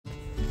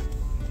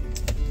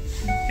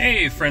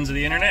Hey, friends of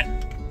the internet.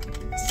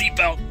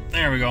 Seatbelt.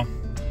 There we go.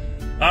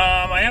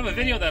 I have a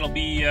video that'll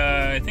be,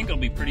 I think it'll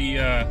be pretty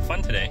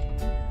fun today.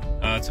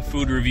 It's a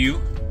food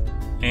review,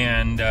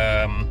 and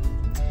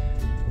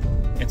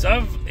it's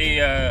of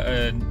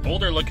an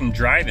older looking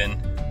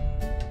drive-in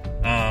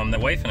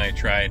that wife and I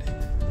tried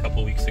a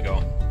couple weeks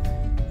ago,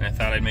 and I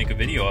thought I'd make a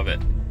video of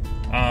it.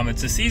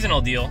 It's a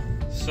seasonal deal,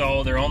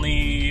 so they're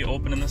only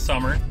open in the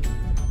summer,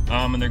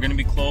 and they're going to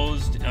be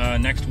closed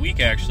next week,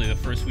 actually, the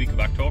first week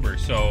of October.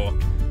 So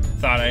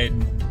thought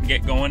I'd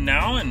get going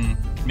now and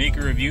make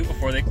a review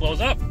before they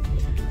close up.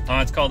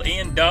 It's called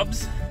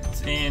A&Dubs.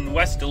 It's in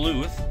West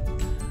Duluth.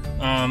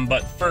 But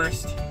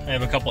first, I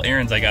have a couple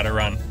errands I gotta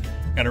run.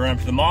 Gotta run up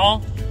to the mall,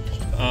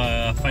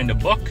 find a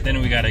book,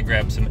 then we gotta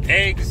grab some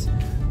eggs,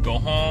 go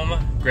home,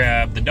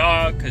 grab the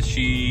dog because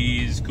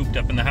she's cooped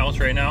up in the house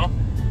right now,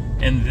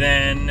 and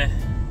then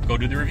go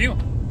do the review.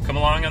 Come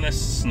along on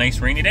this nice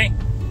rainy day.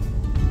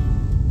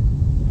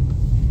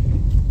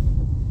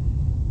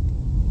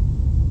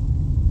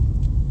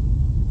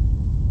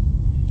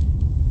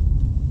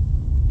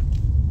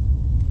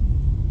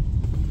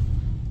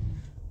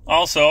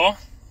 Also,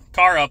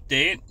 car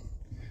update,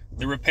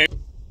 the repair,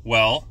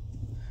 well,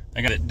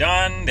 I got it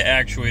done, the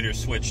actuator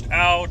switched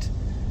out,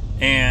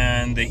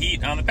 and the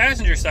heat on the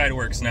passenger side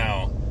works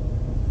now.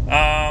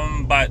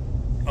 But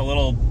a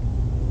little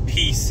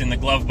piece in the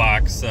glove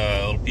box,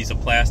 a little piece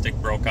of plastic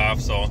broke off,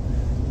 so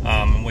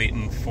I'm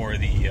waiting for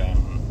the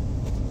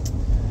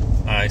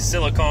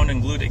silicone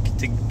and glued it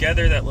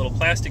together, that little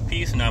plastic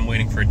piece, and I'm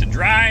waiting for it to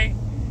dry,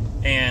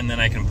 and then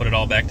I can put it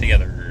all back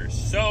together.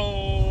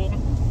 So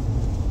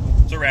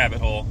a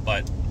rabbit hole,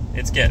 but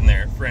it's getting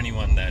there for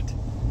anyone that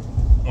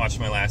watched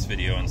my last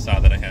video and saw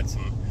that I had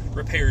some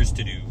repairs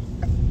to do.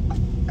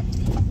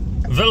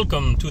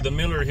 Welcome to the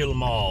Miller Hill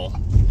Mall.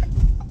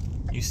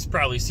 You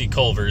probably see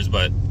Culver's,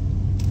 but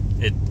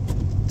it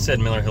said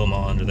Miller Hill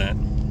Mall under that.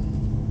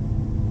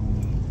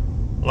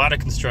 A lot of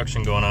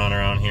construction going on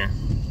around here.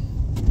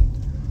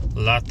 A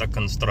lot of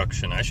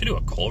construction. I should do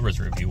a Culver's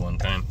review one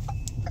time.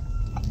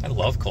 I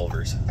love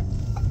Culver's.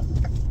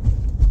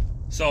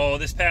 So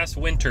this past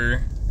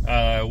winter,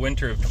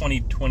 winter of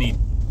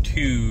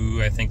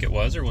 2022, I think it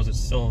was, or was it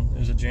still, it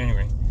was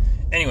January.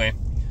 Anyway,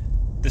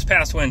 this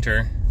past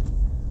winter,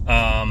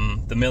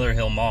 the Miller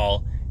Hill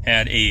Mall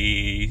had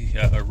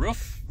a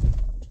roof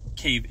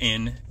cave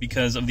in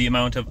because of the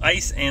amount of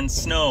ice and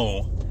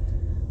snow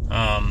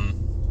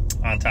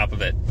on top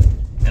of it.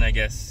 And I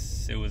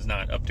guess it was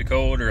not up to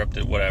code or up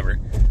to whatever.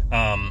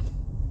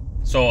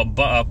 So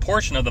a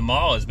portion of the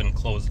mall has been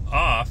closed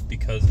off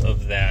because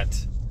of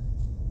that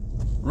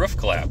roof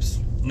collapse.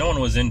 No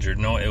one was injured.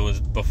 No, it was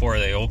before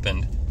they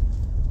opened.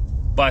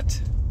 But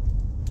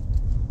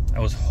I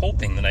was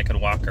hoping that I could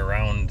walk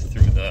around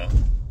through the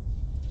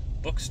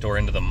bookstore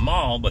into the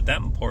mall, but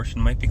that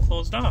portion might be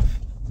closed off.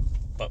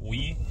 But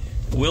we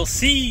will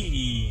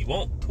see,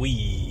 won't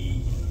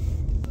we?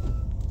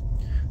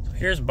 So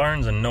here's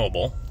Barnes &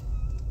 Noble.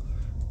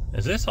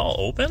 Is this all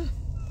open?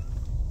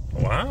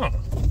 Wow.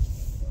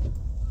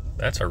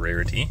 That's a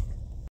rarity.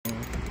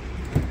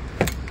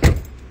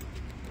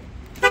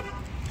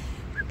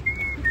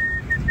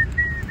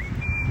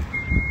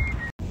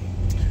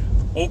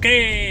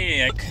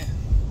 Okay,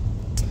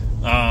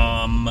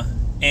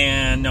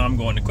 and now I'm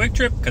going to Quick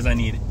Trip because I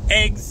need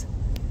eggs,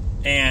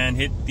 and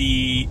hit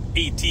the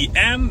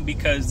ATM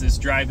because this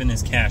drive-in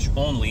is cash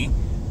only.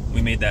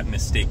 We made that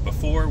mistake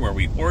before where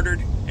we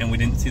ordered and we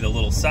didn't see the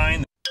little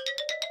sign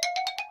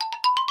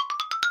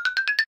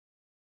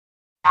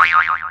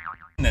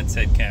that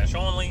said cash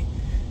only,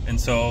 and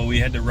so we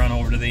had to run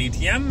over to the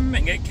ATM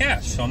and get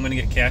cash. So I'm going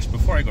to get cash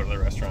before I go to the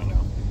restaurant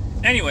now.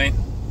 Anyway,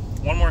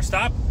 one more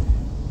stop.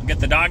 We'll get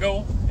the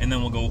doggo, and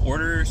then we'll go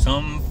order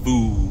some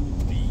food.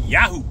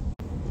 Yahoo!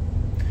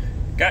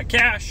 Got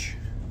cash,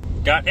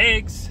 got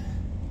eggs,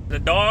 the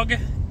dog,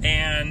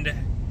 and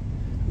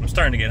I'm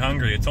starting to get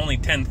hungry. It's only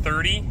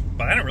 10:30,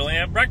 but I don't really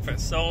have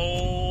breakfast,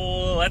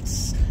 so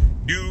let's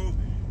do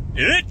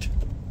it!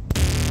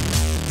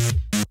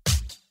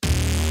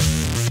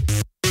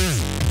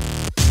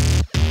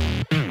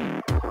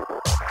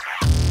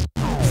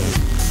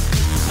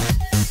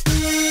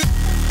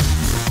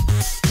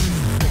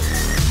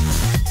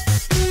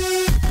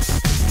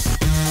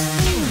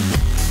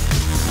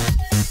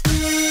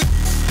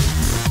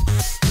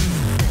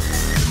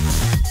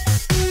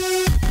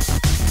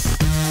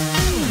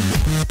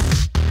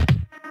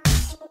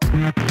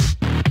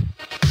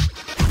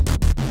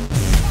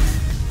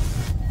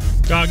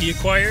 Doggy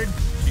acquired.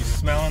 She's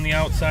smelling the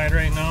outside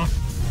right now.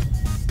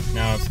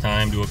 Now it's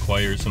time to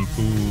acquire some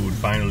food,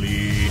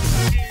 finally.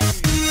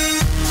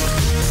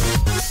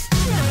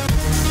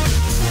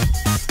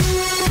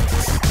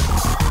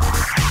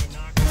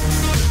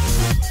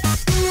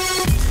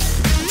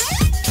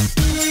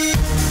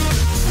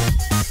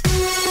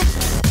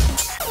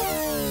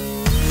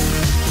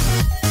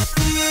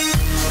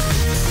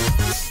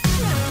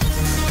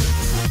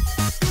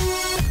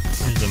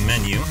 Here's the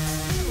menu.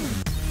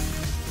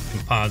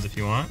 Pause if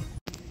you want.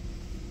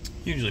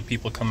 Usually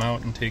people come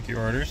out and take your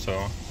order, so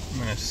I'm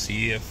gonna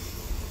see if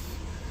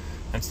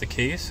that's the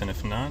case, and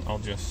if not, I'll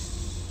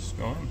just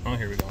go in. Oh,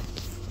 here we go.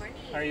 Morning.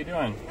 How are you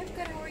doing? I'm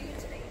good. How are you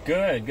today?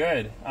 Good,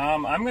 good.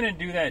 I'm gonna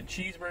do that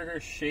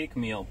cheeseburger shake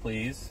meal,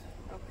 please.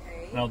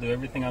 Okay. And I'll do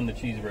everything on the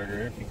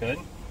cheeseburger, if you could.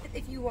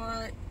 If you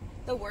want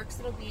the works,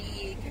 it'll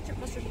be ketchup,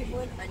 mustard, pickle,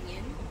 and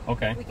onion.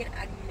 Okay. We can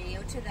add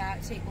mayo to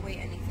that, take away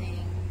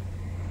anything.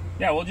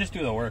 Yeah, we'll just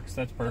do the works.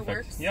 That's perfect. The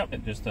works?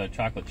 Yep, just a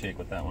chocolate shake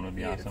with that one would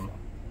be awesome.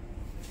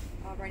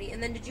 Alrighty,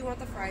 and then did you want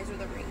the fries or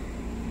the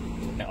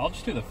ring? Yeah, I'll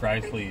just do the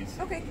fries, please.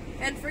 Okay,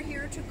 and for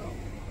here to go?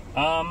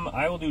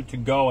 I will do to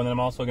go, and then I'm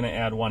also going to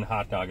add one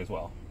hot dog as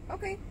well.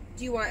 Okay.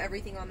 Do you want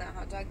everything on that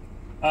hot dog?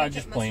 Just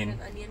Ketchup, plain.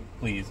 mustard, and onion?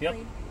 Please, yep.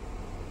 Plain.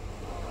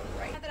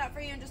 Alright. I'll have that out for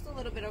you in just a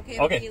little bit, okay?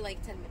 Okay. It'll be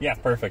like 10 minutes. Yeah,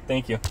 perfect.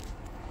 Thank you.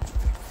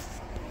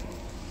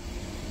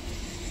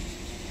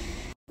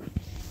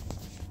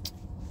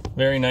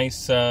 Very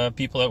nice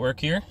people at work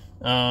here.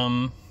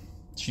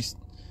 She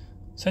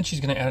said she's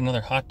going to add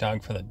another hot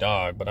dog for the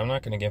dog, but I'm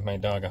not going to give my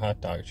dog a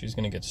hot dog. She's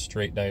going to get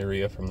straight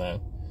diarrhea from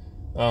that.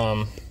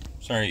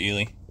 Sorry,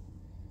 Ely.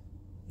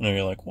 I know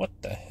you're like, what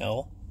the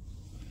hell?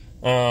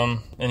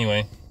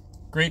 Anyway,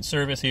 great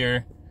service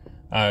here.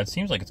 It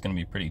seems like it's going to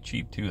be pretty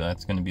cheap, too.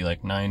 That's going to be like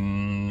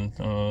I'm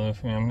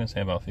going to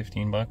say about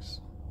 15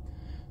 bucks.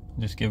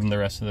 Just give them the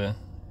rest of the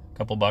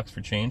couple bucks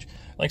for change.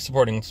 I like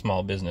supporting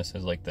small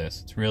businesses like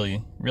this. It's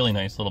really, really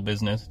nice little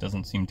business. It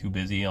doesn't seem too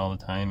busy all the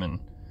time, and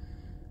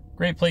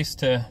great place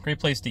to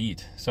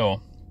eat.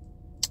 So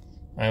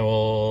I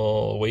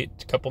will wait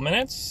a couple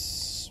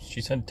minutes.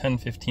 She said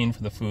 10:15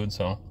 for the food,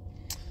 so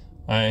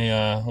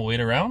I will wait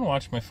around,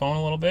 watch my phone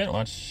a little bit,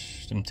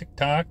 watch some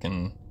TikTok,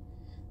 and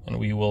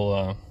we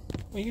will.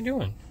 What are you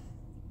doing?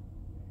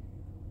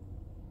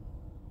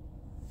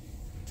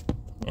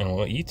 And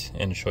we'll eat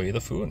and show you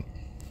the food.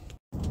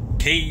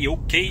 Okay.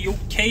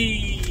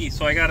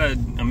 So I got a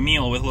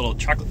meal with a little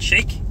chocolate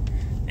shake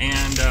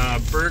and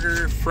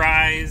burger,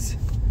 fries,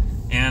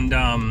 and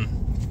I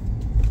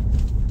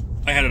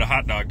had a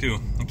hot dog too.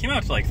 It came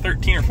out to like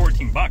 13 or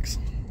 14 bucks.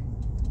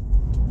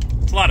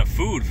 It's a lot of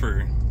food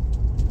for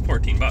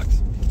 14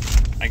 bucks.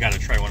 I gotta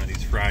try one of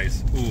these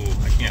fries. Ooh,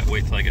 I can't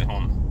wait till I get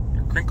home.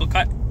 They're crinkle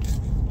cut.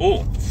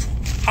 Ooh.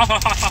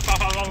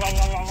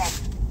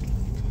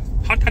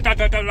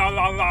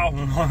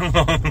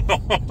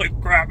 Holy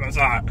crap, that's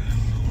hot.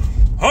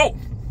 Ho!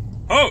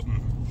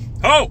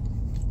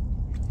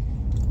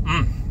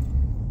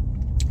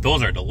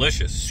 Those are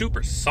delicious.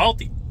 Super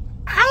salty.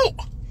 Ow!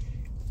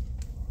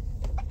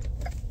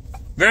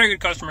 Very good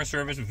customer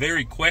service.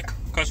 Very quick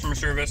customer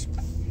service.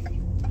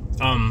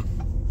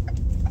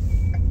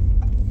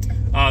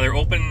 They're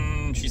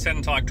open, she said,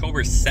 until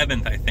October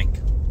 7th, I think.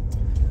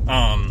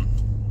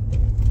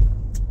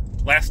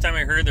 Last time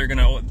I heard, they're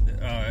gonna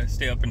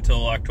stay up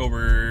until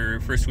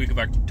first week of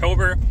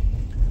October,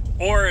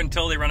 or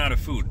until they run out of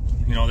food.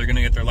 You know, they're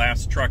gonna get their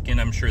last truck in,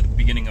 I'm sure, at the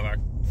beginning of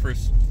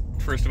first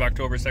of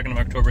October, 2nd of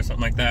October,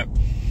 something like that.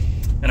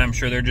 And I'm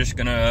sure they're just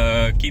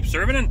gonna keep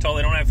serving it until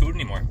they don't have food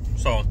anymore.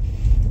 So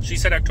she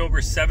said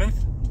October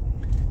 7th,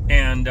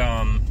 and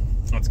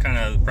that's kind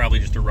of probably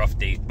just a rough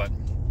date, but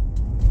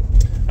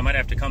I might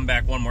have to come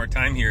back one more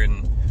time here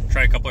and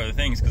try a couple other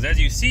things, because as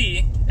you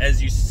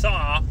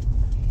saw,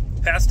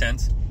 past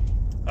tense,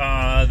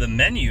 the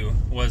menu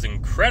was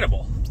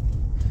incredible.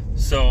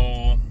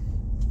 So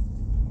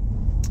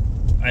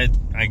I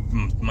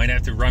might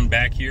have to run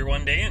back here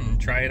one day and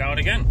try it out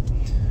again.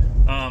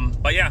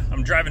 But yeah,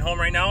 I'm driving home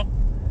right now,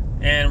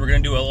 and we're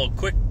gonna do a little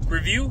quick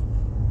review,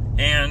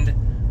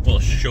 and we'll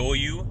show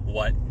you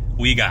what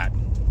we got.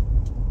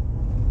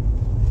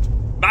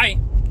 Bye.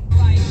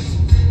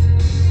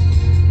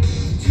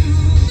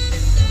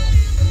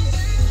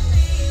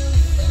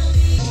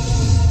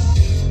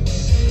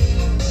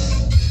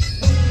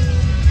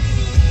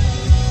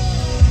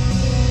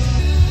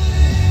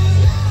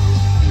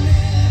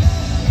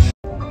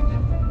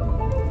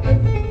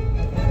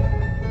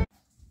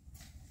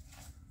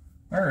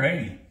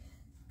 Alrighty.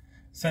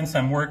 Since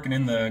I'm working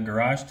in the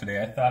garage today,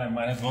 I thought I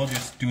might as well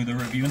just do the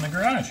review in the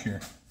garage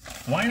here.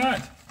 Why not?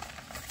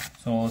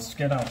 So let's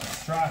get out the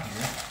straw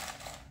here,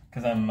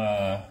 because I'm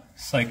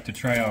psyched to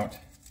try out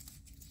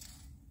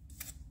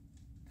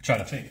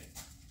chocolate shake.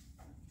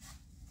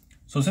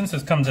 So since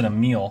this comes in a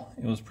meal,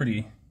 it was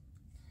pretty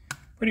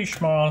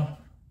small. I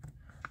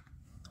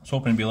was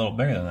hoping to be a little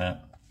bigger than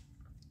that.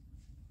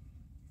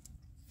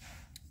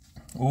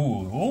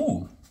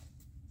 Ooh.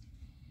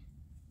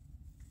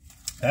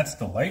 That's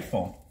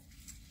delightful.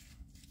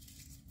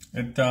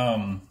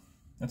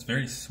 That's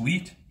very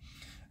sweet,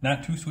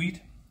 not too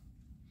sweet.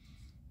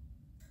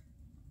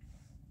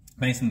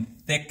 Nice and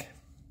thick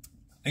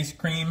ice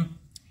cream.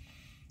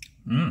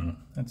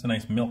 That's a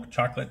nice milk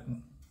chocolate.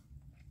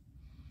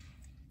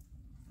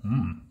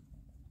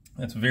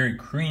 That's very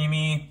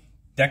creamy,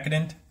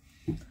 decadent.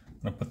 I'm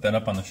gonna put that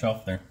up on the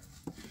shelf there.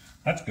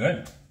 That's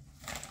good.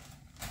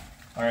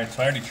 All right,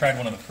 so I already tried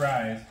one of the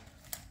fries.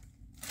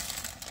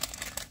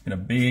 Get a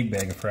big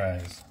bag of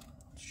fries.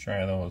 Let's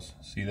try those.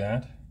 See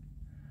that?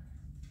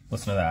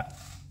 Listen to that.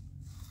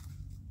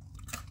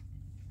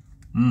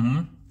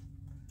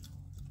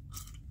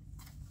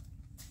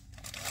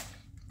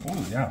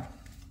 yeah.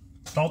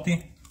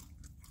 Salty.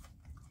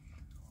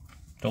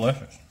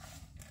 Delicious.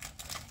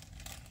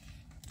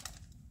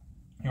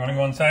 You want to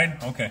go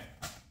inside? Okay.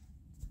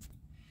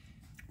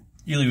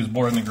 Ely was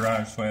bored in the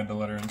garage, so I had to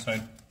let her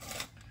inside.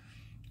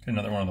 Get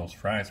another one of those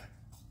fries.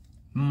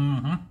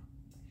 Mm-hmm.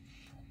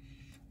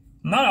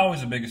 Not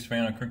always the biggest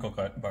fan of crinkle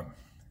cut, but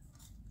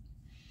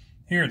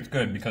here it's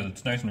good because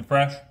it's nice and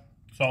fresh,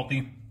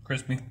 salty,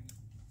 crispy.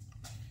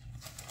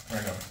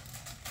 There you go.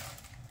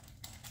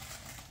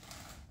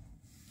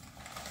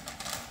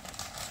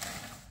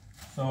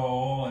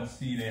 So let's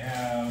see, they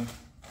have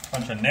a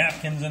bunch of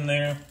napkins in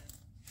there,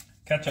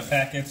 ketchup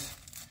packets,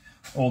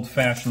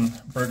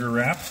 old-fashioned burger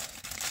wrap.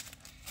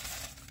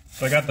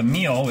 So I got the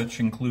meal, which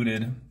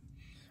included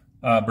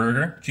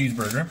burger,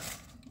 cheeseburger,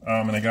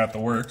 and I got the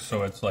works,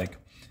 so it's like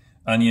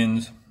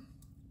onions,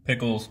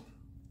 pickles,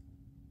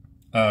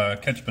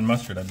 ketchup and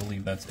mustard, I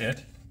believe that's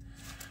it.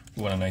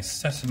 We want a nice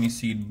sesame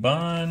seed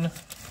bun.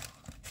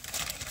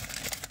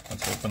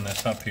 Let's open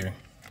this up here.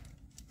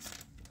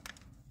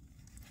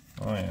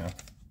 Oh yeah.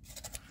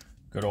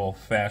 Good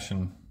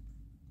old-fashioned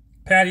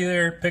patty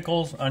there,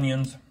 pickles,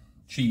 onions,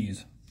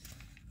 cheese.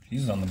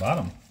 Cheese is on the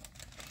bottom.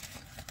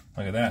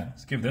 Look at that.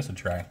 Let's give this a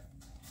try.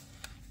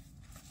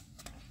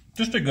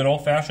 Just a good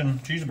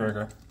old-fashioned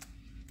cheeseburger.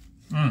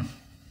 Mmm.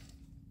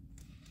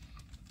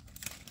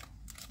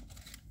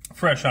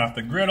 Fresh off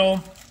the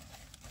griddle.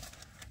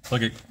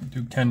 Look at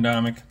do Ken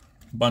Domick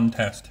bun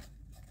test.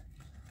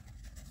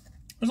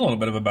 There's a little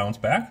bit of a bounce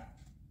back.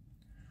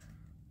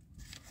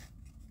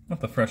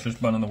 Not the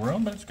freshest bun in the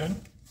world, but it's good.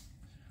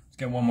 Let's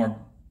get one more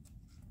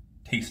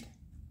taste.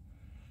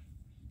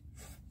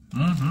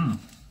 Mm-hmm.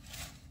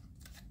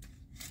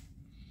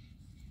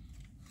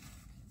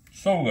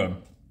 So good.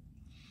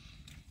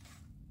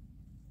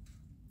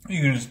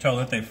 You can just tell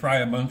that they fry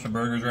a bunch of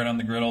burgers right on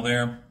the griddle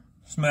there.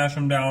 Smash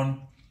them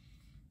down.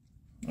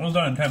 It was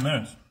done in 10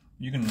 minutes.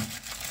 You can...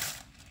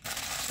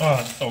 Oh,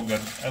 it's so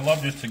good. I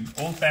love just an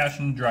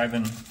old-fashioned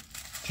drive-in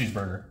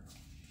cheeseburger.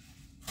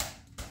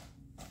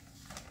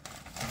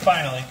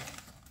 Finally,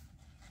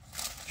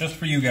 just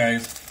for you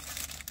guys,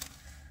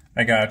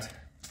 I got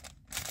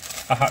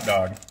a hot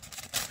dog.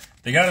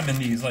 They got them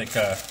in these like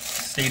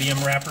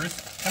stadium wrappers.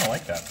 Kind of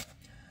like that.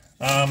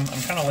 I'm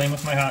kind of lame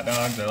with my hot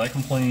dogs. I like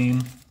them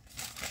plain,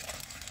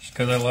 just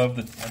because I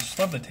just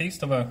love the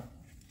taste of a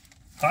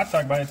hot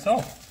dog by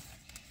itself.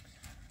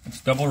 It's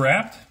double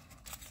wrapped.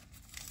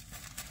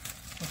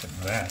 Look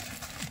at that.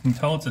 You can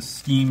tell it's a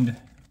steamed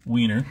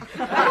wiener.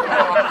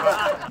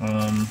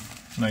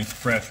 Nice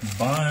fresh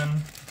bun.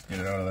 Let's get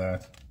it out of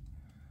that.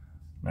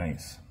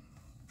 Nice.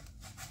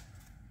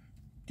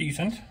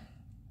 Decent.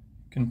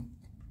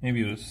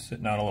 Maybe it was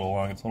sitting out a little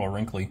long. It's a little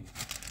wrinkly.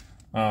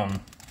 Yeah,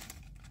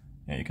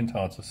 you can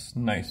tell it's a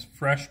nice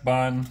fresh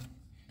bun.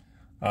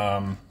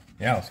 Yeah,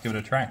 let's give it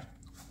a try.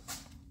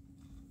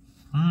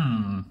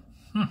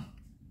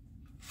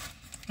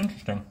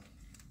 Interesting.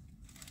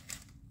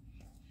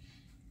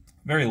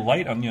 Very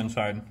light on the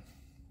inside.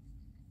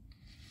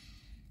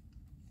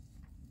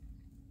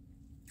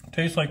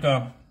 Tastes like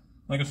a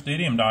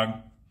stadium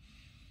dog.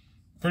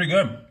 Pretty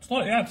good. It's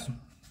a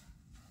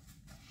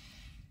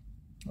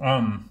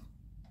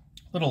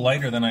little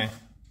lighter than I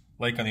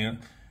like on the.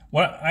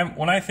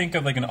 When I think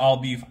of like an all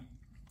beef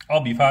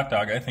hot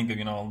dog, I think of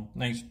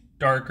nice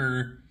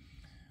darker.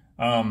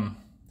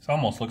 This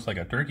almost looks like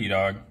a turkey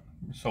dog.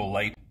 So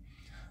light.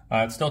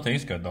 It still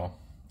tastes good though.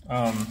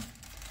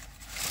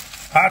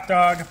 Hot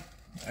dog.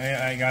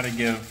 I gotta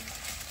give.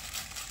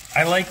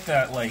 I like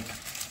that. Like,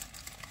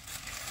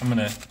 I'm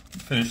gonna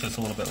finish this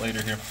a little bit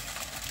later here.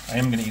 I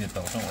am gonna eat it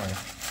though. Don't worry.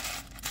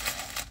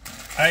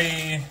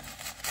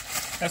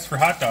 As for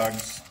hot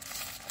dogs,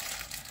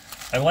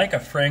 I like a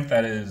Frank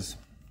that is,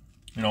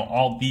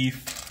 all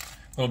beef,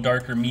 a little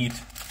darker meat.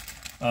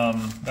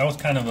 That was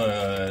kind of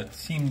it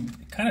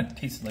kind of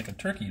tasted like a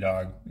turkey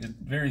dog. It's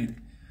very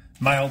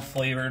mild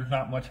flavored,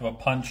 not much of a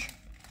punch.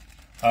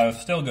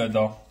 Still good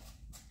though.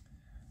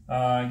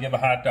 I'd give the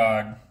hot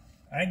dog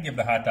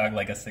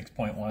like a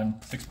 6.1,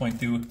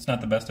 6.2. It's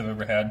not the best I've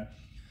ever had.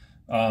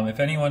 If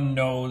anyone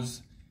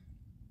knows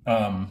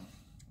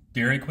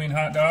Dairy Queen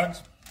hot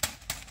dogs,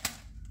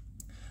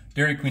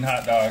 are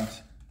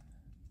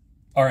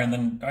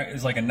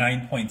is like a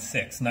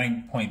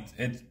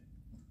 9.6,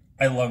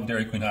 I love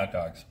Dairy Queen hot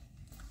dogs.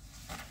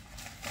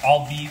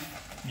 All beef,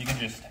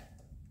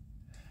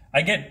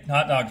 I get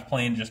hot dogs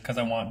plain just because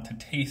I want to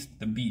taste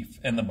the beef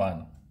in the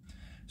bun.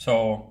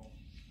 So,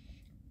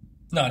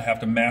 not have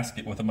to mask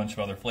it with a bunch of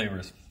other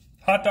flavors.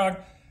 Hot dog,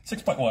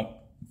 6.1.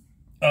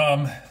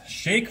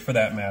 Shake for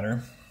that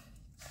matter.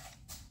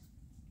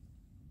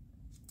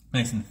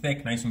 Nice and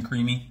thick, nice and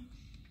creamy.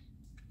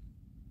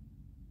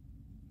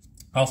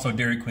 Also,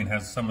 Dairy Queen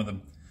has some of the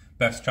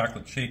best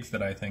chocolate shakes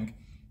that I think.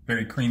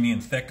 Very creamy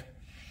and thick.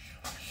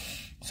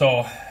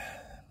 So,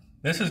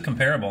 this is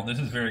comparable. This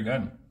is very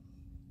good.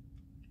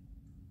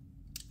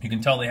 You can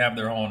tell they have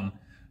their own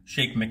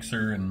shake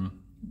mixer and,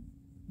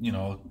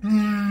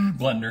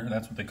 blender.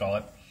 That's what they call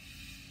it.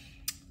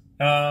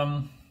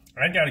 I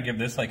gotta give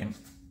this like an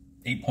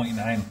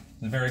 8.9. It's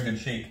a very good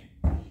shake.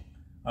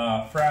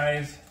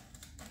 Fries.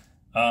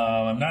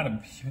 I'm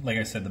not, like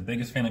I said, the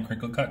biggest fan of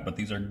crinkle cut, but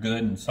these are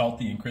good and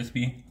salty and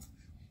crispy.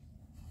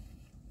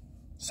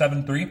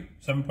 7.3,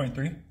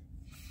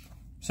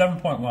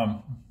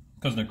 7.1,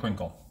 because they're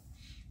crinkle.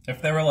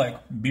 If they were like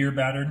beer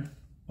battered,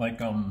 like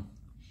who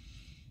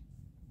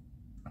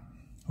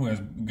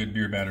has good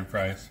beer battered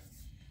fries?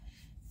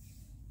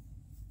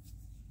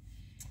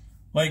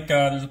 Like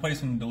there's a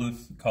place in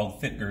Duluth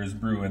called Fitger's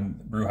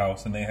Brew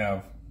House, and they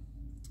have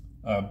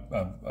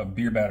a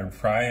beer battered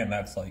fry, and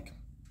that's like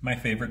my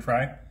favorite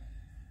fry.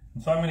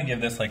 And so I'm gonna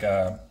give this like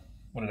a,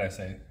 what did I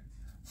say?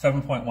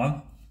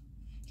 7.1,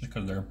 just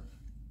because they're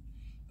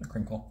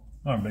crinkle.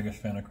 I'm the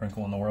biggest fan of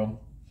crinkle in the world.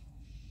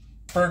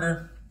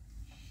 Burger.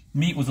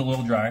 Meat was a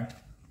little dry.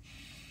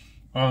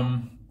 But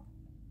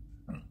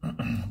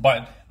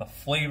the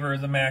flavor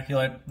is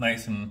immaculate.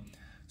 Nice and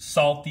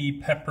salty,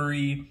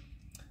 peppery.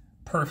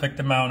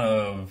 Perfect amount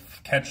of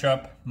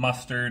ketchup,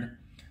 mustard,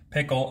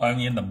 pickle,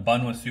 onion. The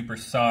bun was super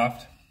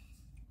soft.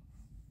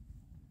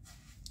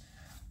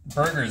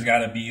 Burger's got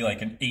to be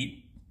like an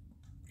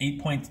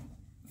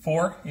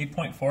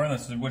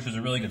 8.4, which is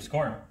a really good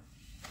score.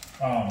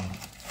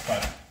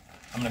 But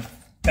I'm gonna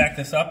pack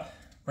this up,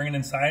 bring it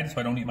inside so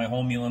I don't eat my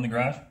whole meal in the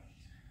garage.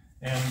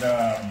 And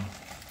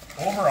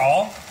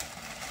overall,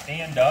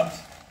 A&Dubs,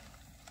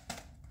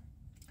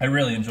 I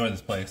really enjoy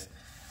this place.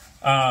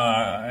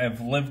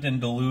 I've lived in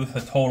Duluth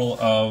a total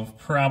of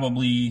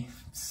probably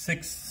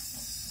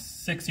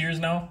six years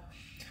now,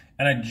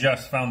 and I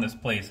just found this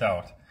place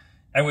out.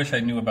 I wish I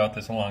knew about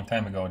this a long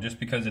time ago, just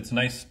because it's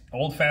nice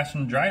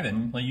old-fashioned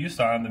drive-in. Like you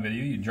saw in the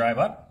video, you drive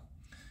up,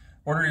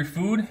 order your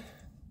food.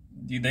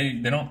 They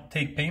don't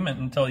take payment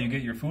until you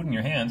get your food in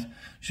your hands.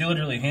 She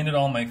literally handed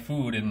all my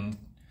food, and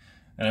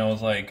I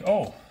was like,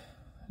 oh.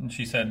 And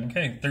she said,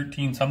 okay,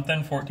 13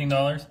 something,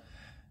 $14.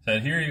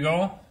 Said, here you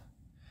go.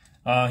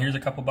 Here's a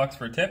couple bucks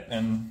for a tip,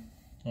 and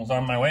I was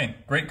on my way.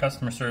 Great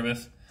customer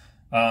service.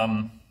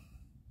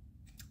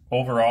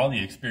 Overall,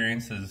 the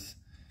experience is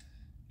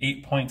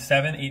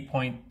 8.7,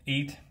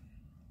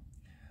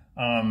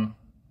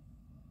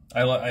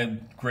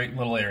 8.8. Great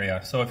little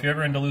area. So if you're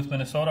ever in Duluth,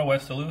 Minnesota,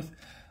 West Duluth,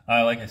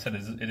 like I said,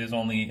 it is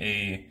only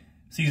a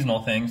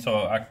seasonal thing. So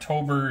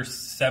October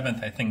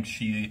 7th, I think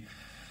she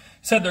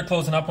said they're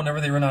closing up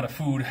whenever they run out of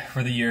food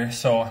for the year.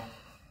 So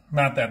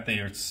not that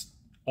it's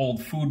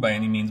old food by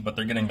any means, but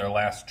they're getting their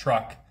last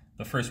truck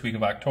the first week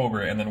of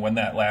October. And then when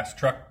that last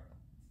truck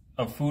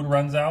of food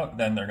runs out,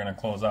 then they're going to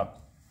close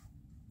up.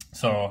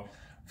 So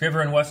if you're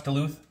ever in West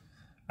Duluth,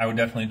 I would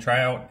definitely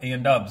try out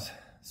A&Dubs.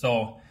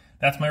 So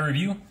that's my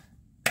review.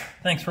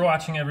 Thanks for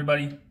watching,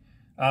 everybody.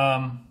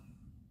 I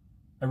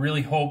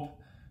really hope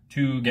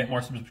to get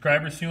more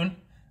subscribers soon.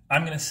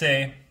 I'm going to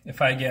say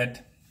if I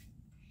get,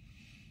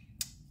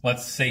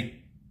 let's say,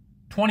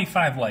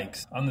 25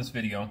 likes on this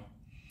video,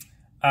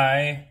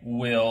 I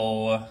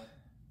will,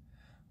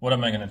 what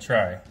am I going to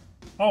try?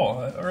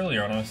 Oh,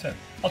 earlier on I said,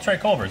 I'll try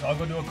Culver's. I'll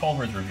go do a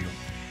Culver's review.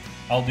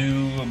 I'll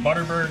do a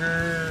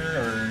Butterburger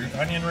or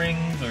onion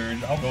rings, or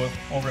I'll go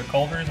over at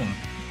Culver's and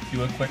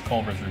do a quick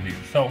Culver's review.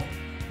 So,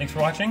 thanks for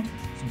watching.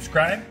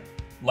 Subscribe,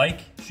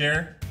 like,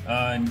 share,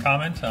 and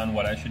comment on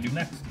what I should do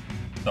next.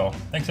 So,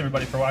 thanks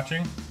everybody for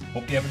watching.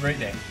 Hope you have a great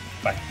day.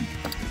 Bye.